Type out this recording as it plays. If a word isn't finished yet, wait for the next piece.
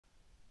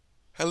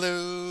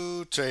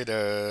Hello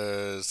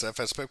traders,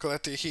 FX Pip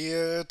Collector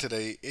here.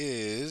 Today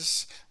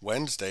is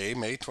Wednesday,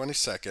 May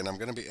 22nd. I'm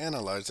going to be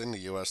analyzing the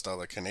US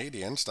dollar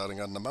Canadian, starting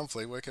on the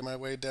monthly, working my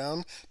way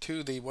down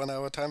to the 1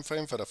 hour time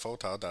frame for the full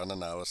down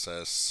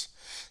analysis.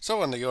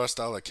 So on the US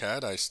dollar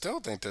CAD, I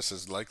still think this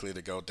is likely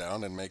to go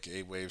down and make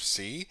a wave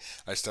C.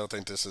 I still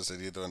think this is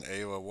either an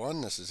A or a 1,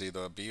 this is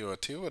either a B or a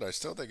 2, but I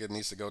still think it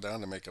needs to go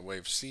down to make a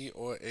wave C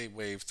or a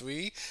wave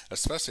 3,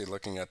 especially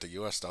looking at the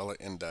US dollar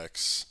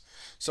index.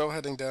 So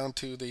heading down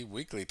to the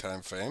weekly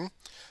time frame.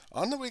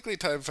 On the weekly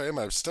time frame,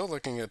 I'm still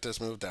looking at this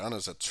move down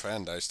as a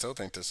trend. I still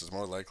think this is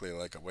more likely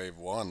like a wave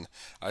 1.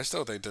 I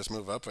still think this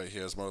move up right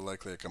here is more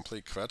likely a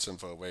complete correction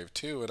for a wave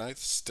 2, and I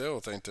still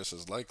think this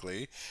is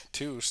likely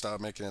to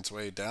start making its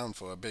way down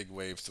for a big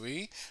wave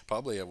 3,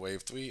 probably a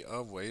wave 3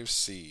 of wave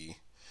C.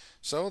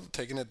 So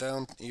taking it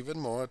down even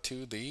more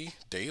to the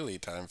daily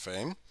time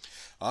frame.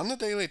 On the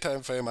daily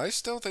time frame, I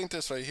still think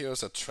this right here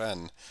is a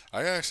trend.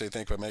 I actually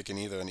think we're making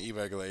either an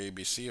irregular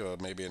ABC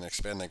or maybe an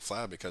expanding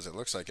flat because it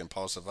looks like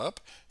impulsive up,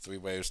 3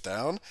 waves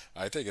down.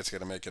 I think it's going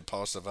to make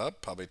impulsive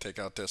up, probably take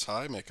out this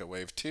high, make a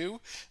wave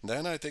 2.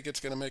 Then I think it's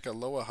going to make a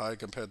lower high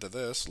compared to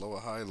this, lower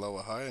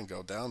high, and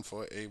go down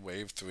for a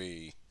wave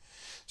 3.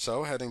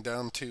 So heading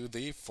down to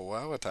the 4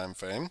 hour time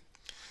frame.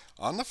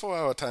 On the 4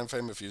 hour time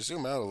frame, if you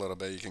zoom out a little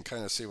bit, you can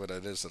kind of see what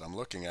it is that I'm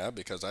looking at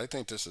because I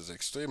think this is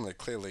extremely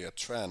clearly a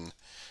trend.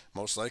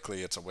 Most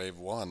likely it's a wave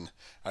 1.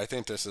 I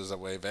think this is a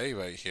wave A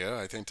right here.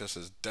 I think this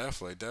is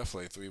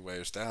definitely 3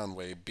 waves down,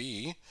 wave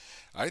B.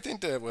 I think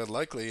that we're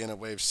likely in a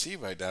wave C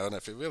right now, and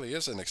if it really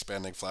is an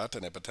expanding flat,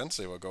 then it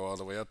potentially will go all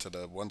the way up to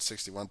the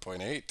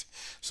 161.8.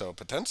 So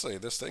potentially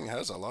this thing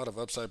has a lot of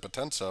upside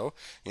potential.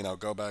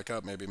 Go back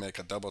up, maybe make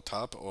a double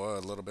top or a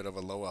little bit of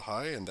a lower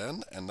high, and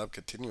then end up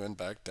continuing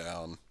back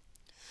down.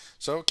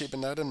 So keeping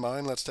that in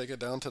mind, let's take it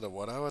down to the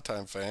 1 hour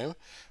time frame.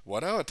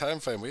 1 hour time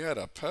frame, we had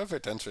a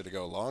perfect entry to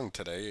go long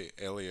today,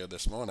 earlier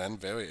this morning,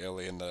 very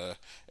early in the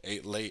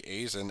late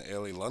Asian,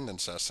 early London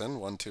session.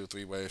 1, 2,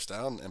 3 waves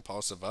down,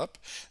 impulsive up.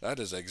 That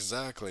is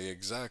exactly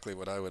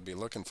what I would be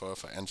looking for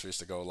entries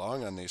to go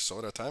long on these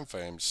sort of time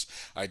frames.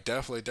 I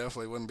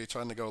definitely wouldn't be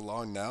trying to go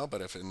long now,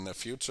 but if in the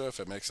future, if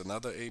it makes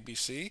another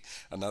ABC,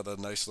 another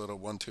nice little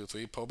 1, 2,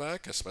 3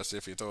 pullback, especially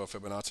if you throw a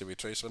Fibonacci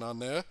retracement on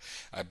there,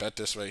 I bet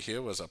this right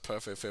here was a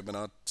perfect Fibonacci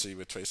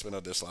retracement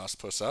of this last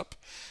push up.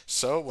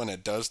 So when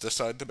it does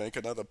decide to make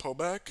another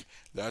pullback,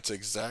 that's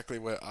exactly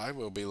where I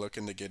will be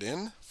looking to get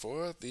in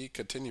for the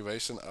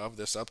continuation of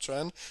this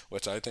uptrend,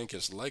 which I think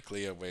is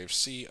likely a wave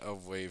C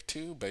of wave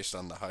 2 based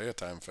on the higher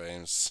time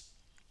frames.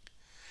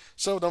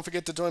 So don't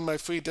forget to join my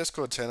free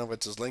Discord channel,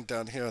 which is linked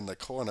down here in the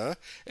corner.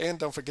 And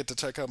don't forget to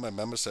check out my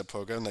membership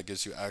program that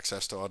gives you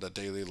access to all the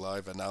daily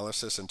live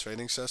analysis and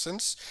trading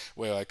sessions,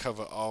 where I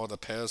cover all the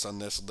pairs on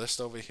this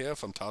list over here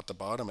from top to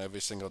bottom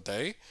every single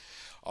day.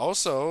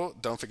 Also,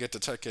 don't forget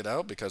to check it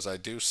out because I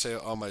do share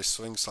all my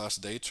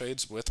swing/day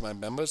trades with my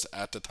members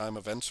at the time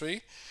of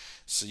entry.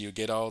 So you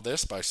get all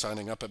this by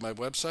signing up at my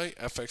website,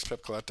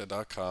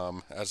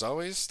 fxpipcollector.com. As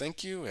always,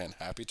 thank you and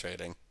happy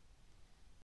trading.